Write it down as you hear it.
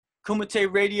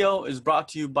Kumite Radio is brought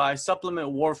to you by Supplement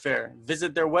Warfare.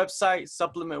 Visit their website,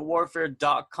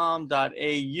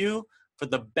 supplementwarfare.com.au, for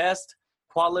the best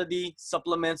quality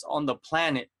supplements on the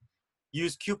planet.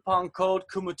 Use coupon code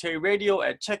Kumite Radio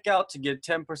at checkout to get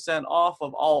 10% off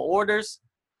of all orders.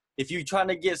 If you're trying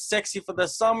to get sexy for the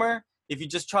summer, if you're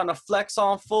just trying to flex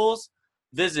on fools,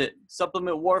 visit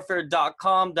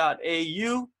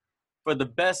supplementwarfare.com.au for the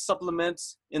best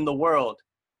supplements in the world.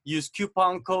 Use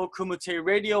coupon code Kumite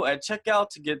Radio at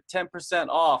checkout to get 10%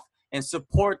 off and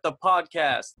support the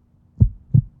podcast.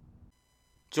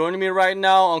 Joining me right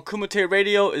now on Kumite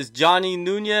Radio is Johnny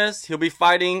Nunez. He'll be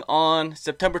fighting on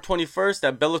September 21st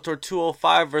at Bellator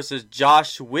 205 versus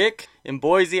Josh Wick in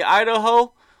Boise,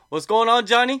 Idaho. What's going on,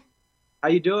 Johnny? How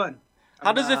you doing?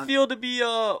 How does it feel to be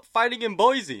fighting in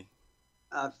Boise?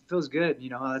 Feels good.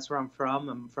 You know, that's where I'm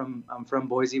from. I'm from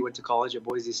Boise. Went to college at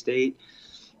Boise State.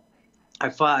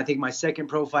 I think my second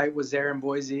pro fight was there in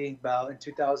Boise about in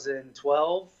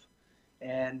 2012.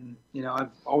 And, you know, I've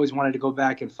always wanted to go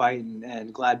back and fight,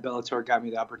 and glad Bellator got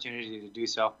me the opportunity to do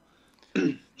so.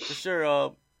 For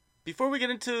sure. Before we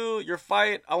get into your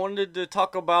fight, I wanted to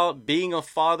talk about being a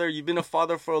father. You've been a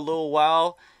father for a little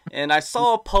while, and I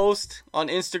saw a post on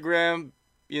Instagram.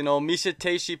 You know, Miesha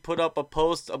Tate put up a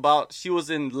post about she was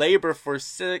in labor for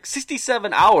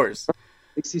 67 hours.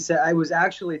 67. I was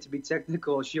actually, to be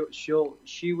technical, she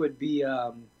would be,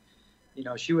 you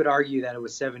know, she would argue that it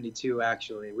was 72.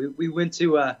 Actually,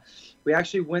 we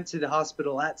actually went to the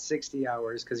hospital at 60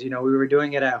 hours because, you know, we were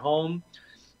doing it at home,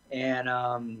 and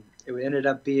it ended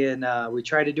up being we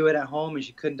tried to do it at home and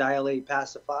she couldn't dilate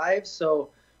past the 5,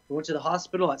 so we went to the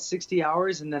hospital at 60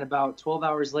 hours, and then about 12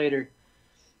 hours later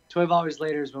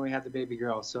is when we had the baby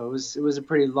girl. So it was a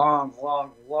pretty long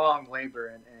labor,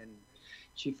 and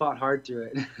she fought hard through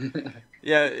it.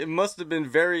 Yeah, it must have been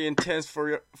very intense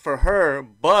for her,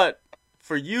 but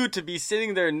for you to be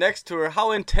sitting there next to her,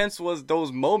 how intense was those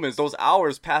moments, those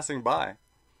hours passing by?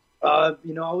 You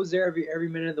know, I was there every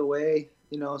minute of the way,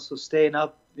 you know, so staying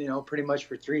up, you know, pretty much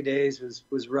for 3 days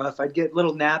was rough. I'd get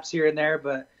little naps here and there,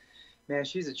 but man,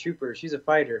 she's a trooper. She's a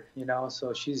fighter, you know,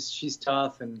 so she's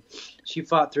tough, and she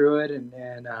fought through it, and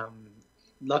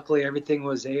luckily everything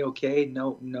was A-okay.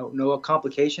 No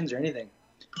complications or anything.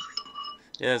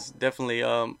 Yes, definitely.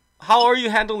 How are you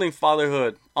handling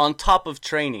fatherhood on top of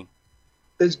training?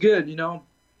 It's good, you know.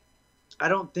 I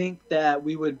don't think that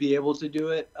we would be able to do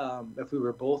it if we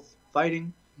were both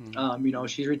fighting. Mm-hmm. You know,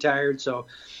 she's retired, so,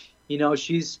 you know,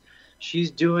 she's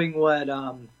doing what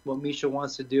Miesha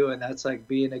wants to do, and that's like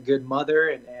being a good mother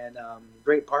and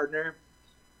great partner.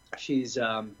 She's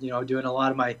you know, doing a lot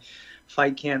of my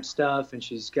fight camp stuff, and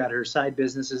she's got her side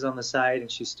businesses on the side,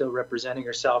 and she's still representing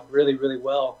herself really, really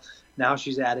well. Now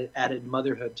she's added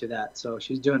motherhood to that, so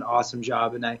she's doing an awesome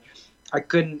job, and I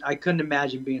couldn't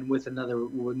imagine being with another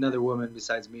woman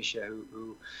besides Miesha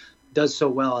who does so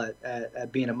well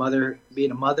at being a mother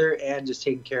and just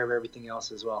taking care of everything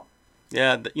else as well.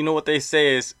 Yeah, you know what they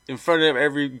say is, in front of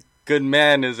every good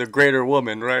man is a greater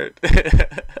woman, right?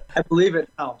 I believe it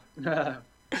now.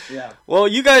 Yeah. Well,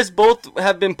 you guys both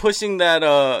have been pushing that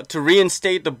to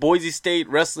reinstate the Boise State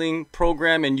wrestling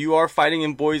program, and you are fighting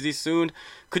in Boise soon.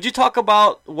 Could you talk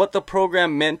about what the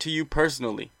program meant to you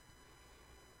personally?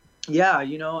 Yeah,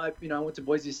 you know, I went to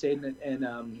Boise State, and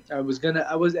I was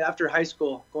after high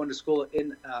school going to school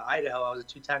in Idaho. I was a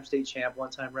 2-time state champ,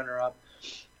 1-time runner-up.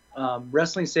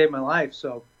 Wrestling saved my life.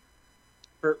 So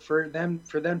for them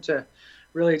to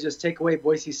really just take away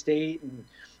Boise State, and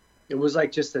it was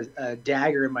like just a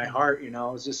dagger in my heart, you know.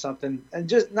 It was just something, and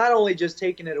just not only just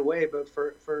taking it away, but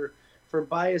for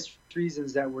biased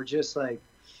reasons that were just like,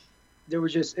 it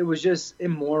was just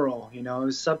immoral, you know. It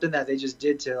was something that they just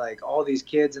did to like all these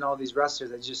kids and all these wrestlers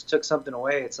that just took something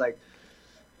away. It's like,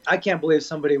 I can't believe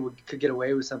somebody could get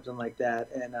away with something like that.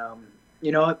 And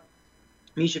you know,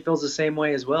 Miesha feels the same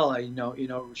way as well. You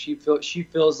know, she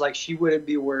feels like she wouldn't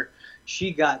be where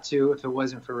she got to if it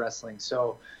wasn't for wrestling.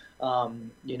 So,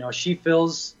 you know, she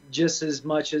feels just as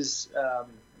much as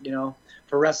you know,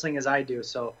 for wrestling as I do.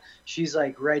 So she's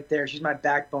like right there. She's my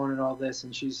backbone in all this,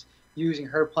 and she's using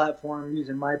her platform,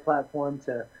 using my platform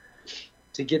to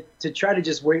try to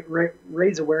just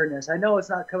raise awareness. I know it's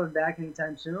not coming back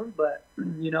anytime soon, but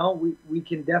you know, we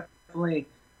can definitely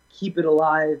keep it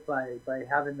alive by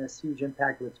having this huge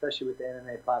impact, especially with the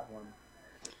MMA platform.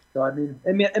 So I mean,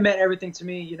 it meant everything to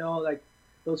me. You know, like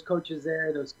those coaches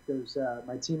there, those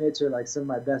my teammates are like some of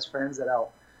my best friends that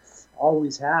I'll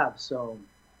always have. So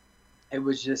it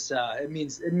was just it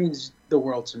means the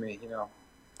world to me. You know.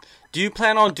 Do you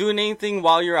plan on doing anything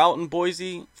while you're out in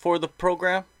Boise for the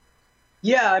program?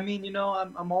 Yeah, I mean,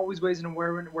 I'm always raising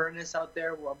awareness out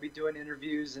there. I'll be doing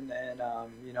interviews, and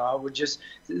I would just.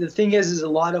 The thing is a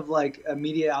lot of like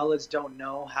media outlets don't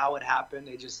know how it happened.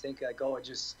 They just think like, oh, it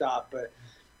just stopped. But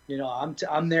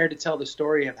I'm there to tell the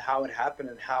story of how it happened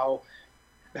and how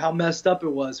messed up it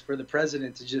was for the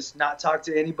president to just not talk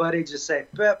to anybody, just say,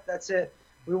 Pep, that's it.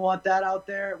 We want that out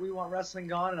there. We want wrestling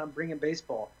gone, and I'm bringing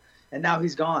baseball. And now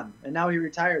he's gone, and now he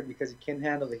retired because he can't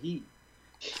handle the heat.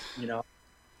 You know.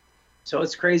 So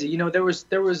it's crazy. There was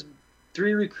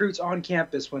 3 recruits on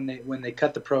campus when they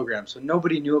cut the program, so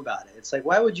nobody knew about it. It's like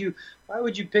why would you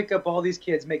pick up all these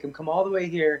kids, make them come all the way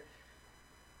here,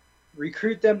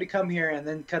 recruit them to come here, and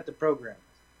then cut the program?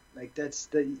 Like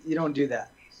you don't do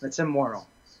that. That's immoral.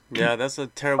 Yeah, that's a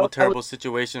terrible, I would, terrible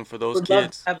situation for those would love to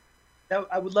kids. have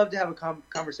I would love to have a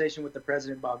conversation with the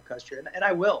president, Bob Custer, and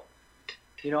I will.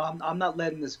 I'm not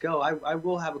letting this go. I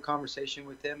will have a conversation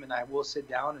with him, and I will sit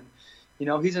down and.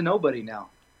 He's a nobody now.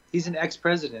 He's an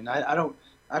ex-president. I don't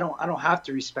have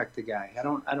to respect the guy.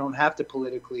 I don't have to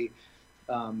politically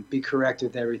be correct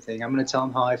with everything. I'm going to tell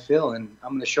him how I feel, and I'm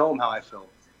going to show him how I feel.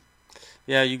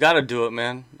 Yeah, you got to do it,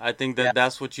 man. I think that Yeah.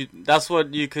 that's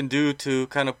what you can do to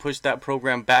kind of push that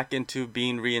program back into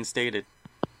being reinstated.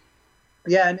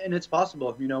 Yeah, and it's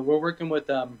possible. We're working with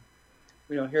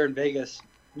here in Vegas.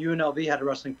 UNLV had a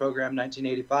wrestling program in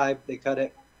 1985. They cut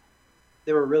it.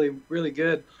 They were really, really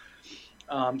good.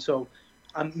 So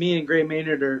me and Gray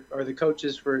Maynard are the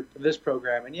coaches for this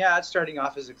program. And yeah, it's starting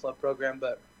off as a club program,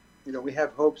 but we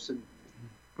have hopes, and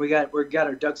we got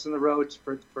our ducks in the road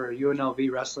for UNLV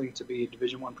wrestling to be a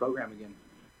Division I program again.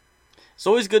 It's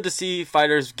always good to see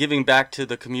fighters giving back to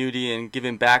the community and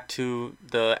giving back to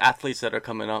the athletes that are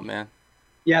coming up, man.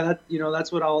 Yeah,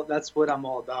 that's what I'm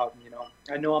all about.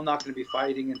 I know I'm not going to be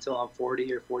fighting until I'm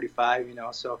 40 or 45.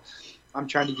 So I'm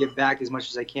trying to give back as much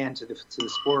as I can to the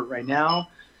sport right now,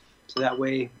 so that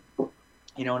way,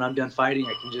 when I'm done fighting,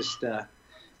 I can just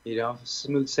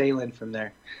smooth sailing from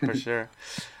there. For sure.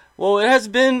 Well, it has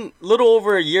been a little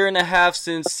over a year and a half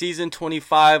since season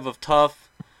 25 of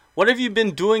Tough. What have you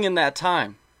been doing in that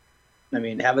time? I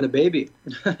mean, having a baby.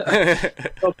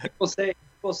 So people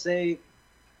say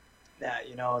that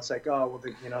it's like, oh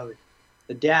well,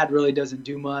 the dad really doesn't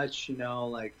do much.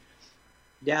 Like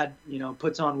dad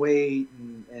puts on weight,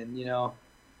 and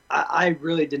I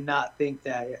really did not think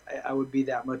that I would be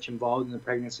that much involved in the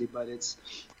pregnancy, but it's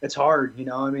hard.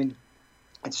 I mean,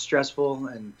 it's stressful,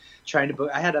 and trying to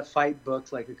book. I had a fight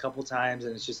booked like a couple times,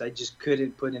 and I just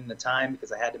couldn't put in the time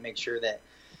because I had to make sure that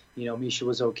Misha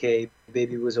was okay,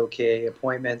 baby was okay,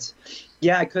 appointments.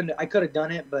 Yeah, I could have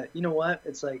done it, but you know what?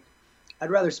 It's like I'd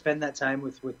rather spend that time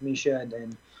with Misha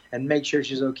and make sure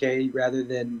she's okay rather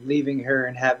than leaving her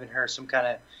and having her some kind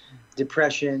of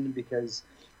depression because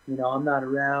I'm not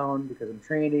around, because I'm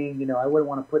training. I wouldn't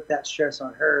want to put that stress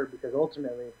on her because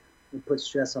ultimately it puts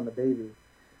stress on the baby.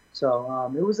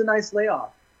 So it was a nice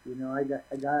layoff. I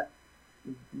got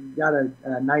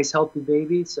a nice healthy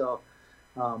baby. So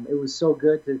it was so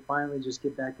good to finally just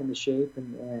get back into shape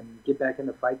and get back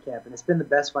into fight camp. And it's been the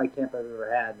best fight camp I've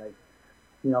ever had. Like,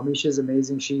 Misha's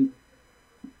amazing. She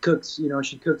cooks,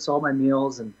 she cooks all my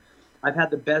meals, and I've had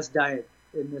the best diet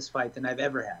in this fight than I've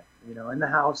ever had. In the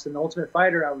house. In the Ultimate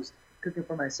Fighter, I was cooking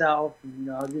for myself. And,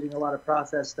 I was eating a lot of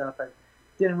processed stuff. I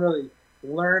didn't really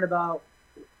learn about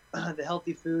the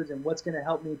healthy foods and what's going to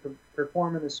help me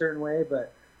perform in a certain way.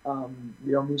 But,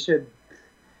 Misha,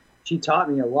 she taught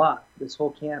me a lot this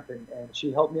whole camp, and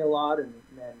she helped me a lot. And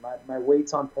my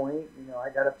weight's on point. I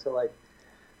got up to like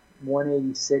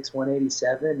 186,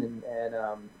 187, and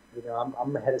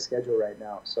I'm ahead of schedule right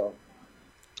now. So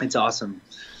it's awesome.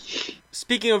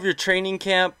 Speaking of your training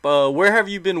camp, where have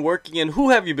you been working and who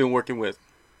have you been working with?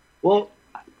 Well,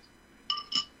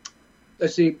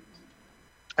 let's see.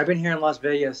 I've been here in Las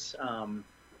Vegas,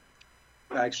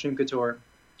 Extreme Couture.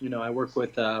 I work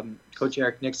with Coach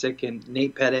Eric Nixick and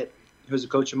Nate Pettit, who's a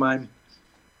coach of mine.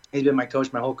 He's been my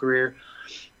coach my whole career,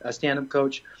 a stand-up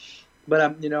coach.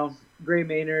 But, Gray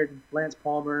Maynard, Lance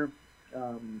Palmer,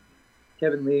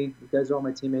 Kevin Lee, you guys are all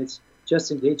my teammates.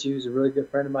 Justin Gaethje, who's a really good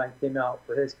friend of mine, came out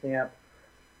for his camp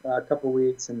a couple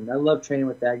weeks, and I love training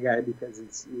with that guy because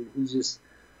he's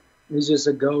just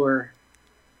a goer,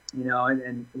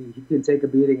 and he can take a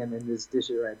beating and then just dish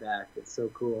it right back. It's so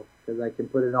cool because I can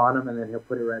put it on him and then he'll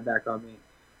put it right back on me.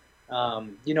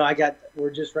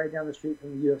 We're just right down the street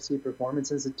from the UFC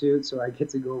Performance Institute, so I get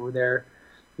to go over there.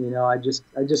 I just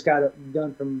got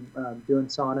done from doing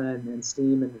sauna and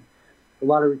steam and a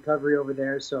lot of recovery over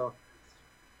there, so.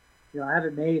 I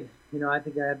haven't made, I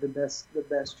think I have the best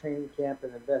training camp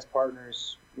and the best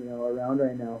partners, around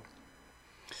right now.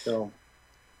 So.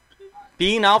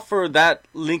 Being out for that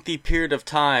lengthy period of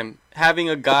time, having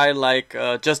a guy like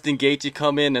Justin Gaethje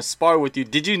come in and spar with you,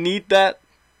 did you need that?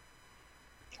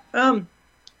 Um,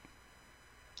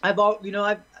 I've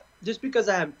just because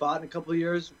I haven't fought in a couple of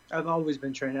years, I've always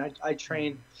been training. I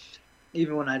train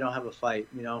even when I don't have a fight.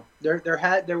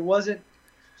 There wasn't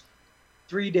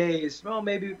 3 days. Well,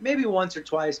 maybe once or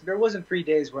twice. There wasn't 3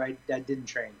 days where I didn't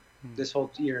train this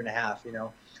whole year and a half.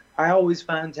 I always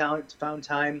found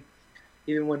time,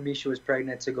 even when Miesha was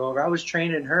pregnant, to go over. I was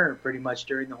training her pretty much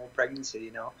during the whole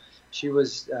pregnancy. She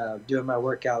was doing my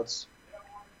workouts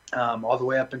all the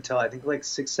way up until I think like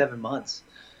 6-7 months.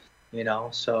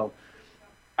 So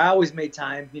I always made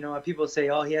time. People say,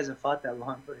 "Oh, he hasn't fought that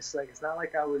long," but it's not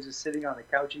like I was just sitting on the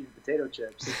couch eating potato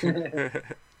chips.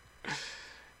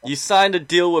 You signed a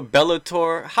deal with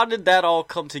Bellator. How did that all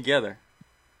come together?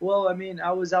 Well,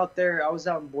 I was out there. I was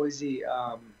out in Boise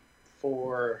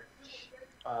for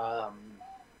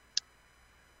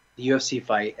the UFC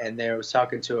fight, and there I was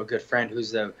talking to a good friend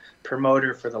who's the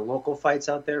promoter for the local fights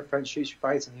out there, Front Street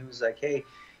Fights, and he was like, "Hey,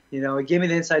 he gave me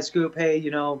the inside scoop. Hey,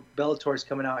 Bellator's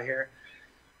coming out here.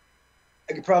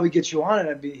 I could probably get you on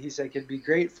it." He said it'd be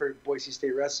great for Boise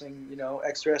State Wrestling,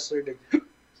 ex-wrestler to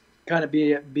kind of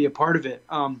be a part of it.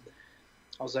 I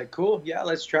was like, cool, yeah,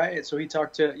 let's try it. So he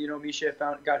talked to,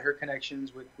 Miesha, got her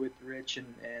connections with Rich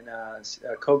and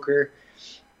Coker,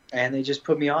 and they just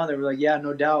put me on. They were like, yeah,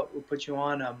 no doubt, we'll put you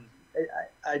on.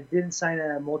 I didn't sign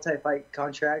a multi-fight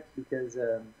contract because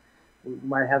we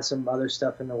might have some other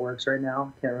stuff in the works right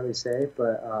now. Can't really say,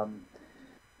 but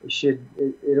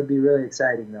it'll be really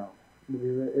exciting though.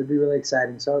 It'll be really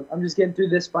exciting. So I'm just getting through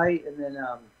this fight, and then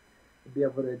we'll be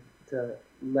able to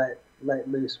let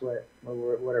loose what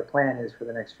our plan is for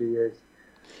the next few years.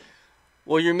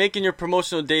 Well, you're making your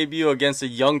promotional debut against a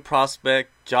young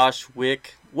prospect, Josh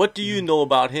Wick. What do you know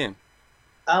about him?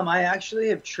 I actually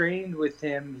have trained with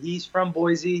him. He's from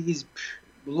Boise. He's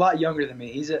a lot younger than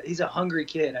me. He's a hungry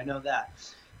kid. I know that.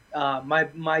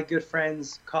 My good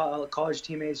friends, college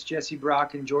teammates, Jesse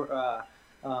Brock and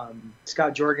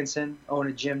Scott Jorgensen own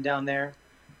a gym down there,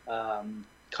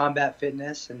 Combat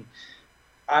Fitness, and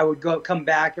I would come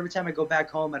back. Every time I go back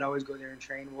home, I'd always go there and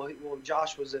train. Well,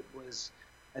 Josh was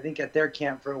I think at their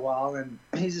camp for a while, and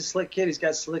he's a slick kid. He's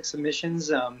got slick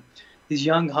submissions. He's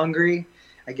young, hungry.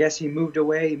 I guess he moved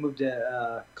away. He moved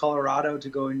to Colorado to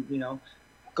go and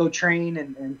go train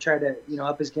and try to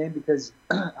up his game, because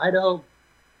Idaho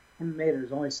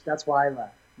MMA, that's why I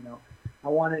left. I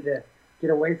wanted to get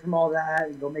away from all that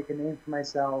and go make a name for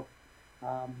myself.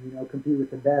 Compete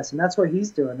with the best, and that's what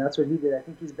he's doing. That's what he did. I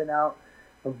think he's been out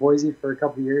of Boise for a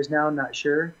couple of years now. I'm not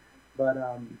sure, but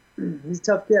he's a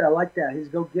tough kid. I like that. He's a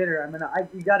go-getter.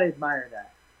 You got to admire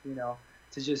that,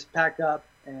 to just pack up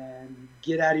and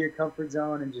get out of your comfort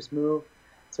zone and just move.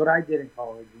 That's what I did in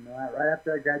college. Right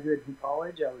after I graduated from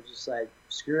college, I was just like,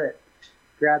 screw it.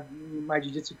 My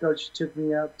jiu-jitsu coach took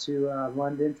me up to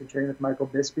London to train with Michael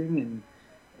Bisping,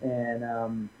 and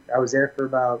I was there for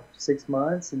about 6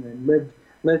 months, and then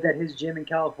lived at his gym in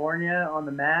California on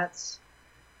the mats.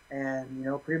 And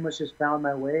pretty much just found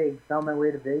my way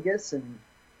to Vegas, and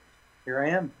here I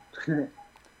am.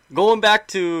 Going back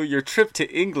to your trip to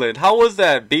England, how was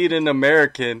that being an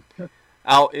American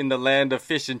out in the land of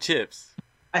fish and chips?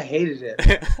 I hated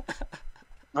it.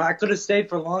 I could have stayed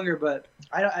for longer, but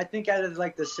I think out of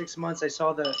like the 6 months, I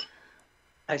saw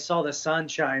the sun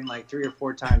shine like 3 or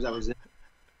 4 times. I was in.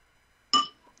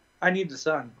 I need the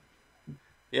sun.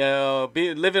 Yeah,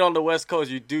 living on the West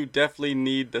Coast, you do definitely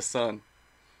need the sun.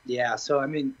 Yeah, so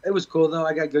it was cool though.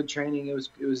 I got good training. It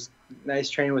was nice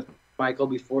training with Michael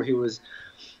before he was,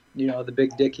 the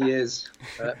big dick he is.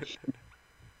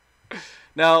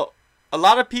 Now, a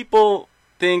lot of people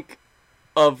think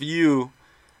of you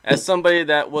as somebody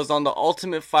that was on the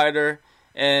Ultimate Fighter,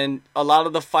 and a lot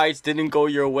of the fights didn't go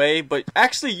your way, but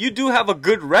actually you do have a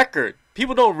good record.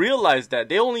 People don't realize that.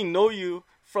 They only know you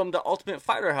from the Ultimate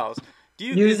Fighter house.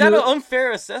 Is that an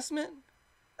unfair assessment?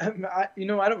 I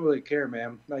don't really care,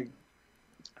 man. Like,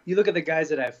 you look at the guys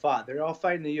that I've fought; they're all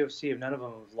fighting the UFC, and none of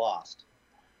them have lost.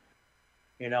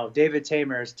 David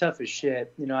Tamer is tough as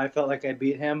shit. I felt like I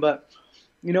beat him, but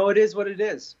it is what it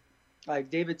is. Like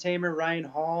David Tamer, Ryan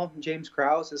Hall, James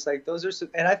Krause. It's like those are some,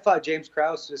 and I fought James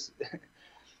Krause just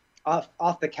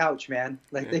off the couch, man.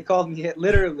 Like they called me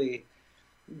literally.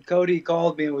 Cody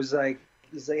called me and was like,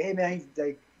 he's like, hey man,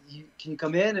 can you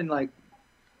come in? And like,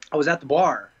 I was at the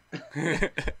bar.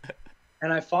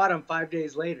 And I fought him 5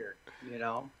 days later,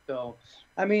 So,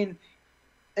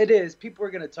 it is. People are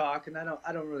gonna talk, and I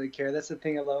don't really care. That's the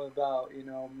thing I love about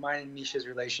mine and Miesha's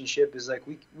relationship is like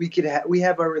we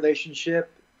have our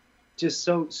relationship, just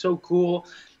so cool.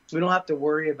 we don't have to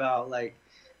worry about like,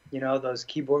 those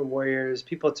keyboard warriors.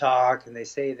 People talk and they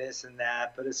say this and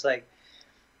that, but it's like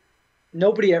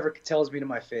nobody ever tells me to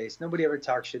my face. Nobody ever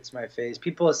talks shit to my face.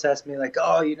 People assess me like,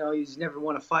 oh, you just never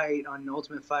want to fight on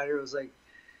Ultimate Fighter. It was like,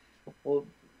 well,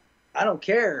 I don't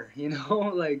care,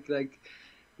 like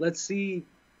let's see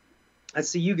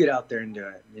you get out there and do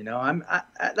it.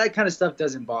 That kind of stuff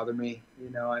doesn't bother me.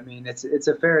 I mean, it's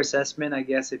a fair assessment, I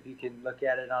guess, if you can look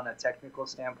at it on a technical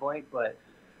standpoint. But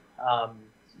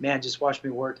man, just watch me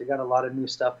work. I got a lot of new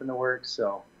stuff in the works,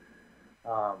 so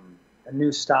a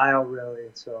new style really.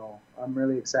 So I'm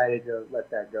really excited to let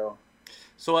that go.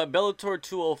 So at Bellator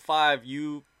 205,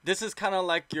 this is kind of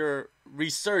like your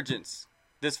resurgence.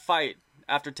 This fight,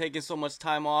 after taking so much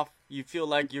time off, you feel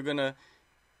like you're gonna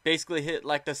basically hit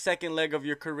like the second leg of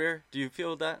your career. Do you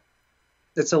feel that?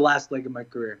 It's the last leg of my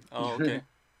career. Oh, okay.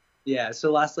 Yeah, it's the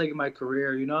last leg of my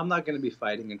career. I'm not going to be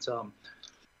fighting until I'm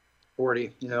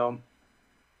 40.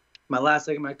 My last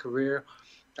leg of my career.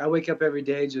 I wake up every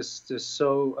day just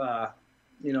so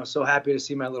so happy to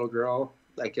see my little girl.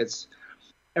 Like, it's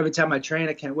every time I train,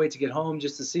 I can't wait to get home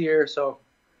just to see her. So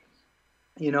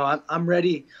I'm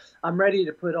ready. I'm ready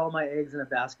to put all my eggs in a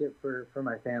basket for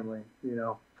my family.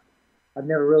 I've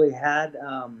never really had,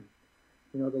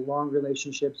 the long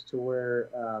relationships to where,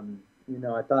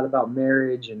 I thought about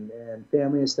marriage and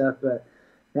family and stuff. But,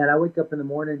 man, I wake up in the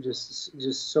morning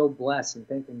just so blessed and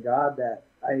thanking God that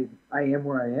I am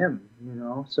where I am,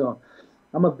 So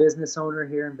I'm a business owner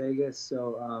here in Vegas.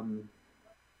 So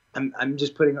I'm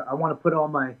just I want to put all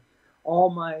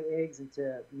my eggs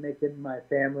into making my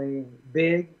family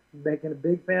big, making a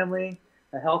big family,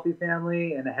 a healthy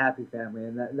family, and a happy family,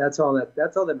 and that's all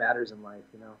that matters in life,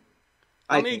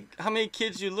 How many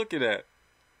kids you looking at?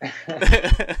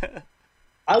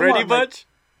 Brady Bunch?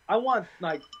 I want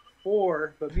like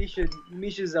 4, but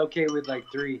Misha's okay with like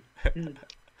 3.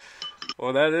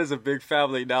 Well, that is a big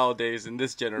family nowadays in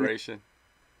this generation.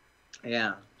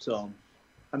 Yeah. So,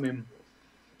 I mean,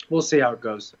 we'll see how it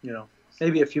goes.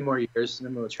 Maybe a few more years, and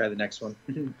then we'll try the next one.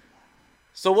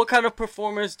 So what kind of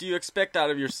performance do you expect out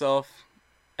of yourself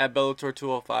at Bellator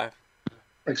 205?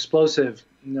 Explosive.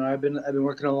 I've been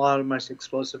working a lot on my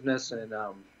explosiveness and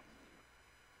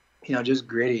just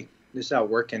gritty, just out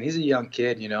working. He's a young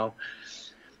kid,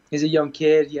 He's a young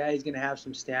kid. Yeah, he's gonna have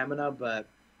some stamina, but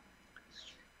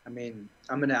I mean,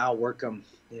 I'm gonna outwork him.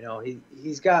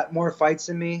 He's got more fights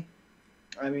than me.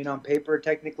 I mean, on paper,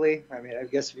 technically. I mean, I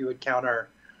guess if you would count our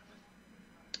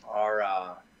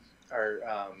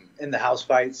in the house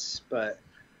fights, but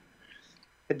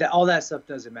all that stuff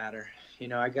doesn't matter.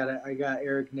 I got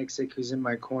Eric Nixick, who's in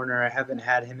my corner. I haven't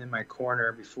had him in my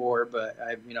corner before, but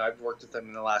I've worked with him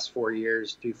in the last 4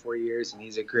 years, and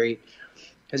he's a great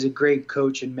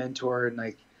coach and mentor. And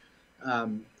like,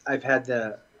 I've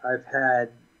had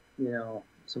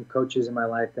some coaches in my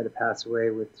life that have passed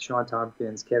away, with Sean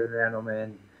Tompkins, Kevin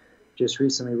Randleman, just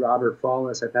recently Robert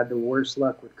Fallis. I've had the worst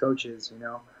luck with coaches, and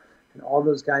all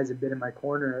those guys have been in my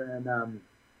corner. And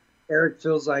Eric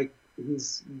feels like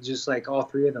he's just like all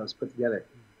 3 of those put together.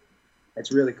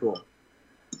 It's really cool.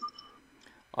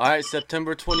 All right,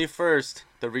 September 21st,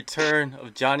 the return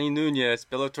of Johnny Nunez,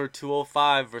 Bellator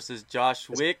 205 versus Josh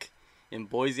Wick in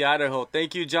Boise, Idaho.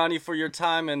 Thank you, Johnny, for your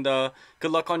time, and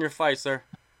good luck on your fight, sir.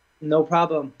 No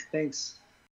problem. Thanks.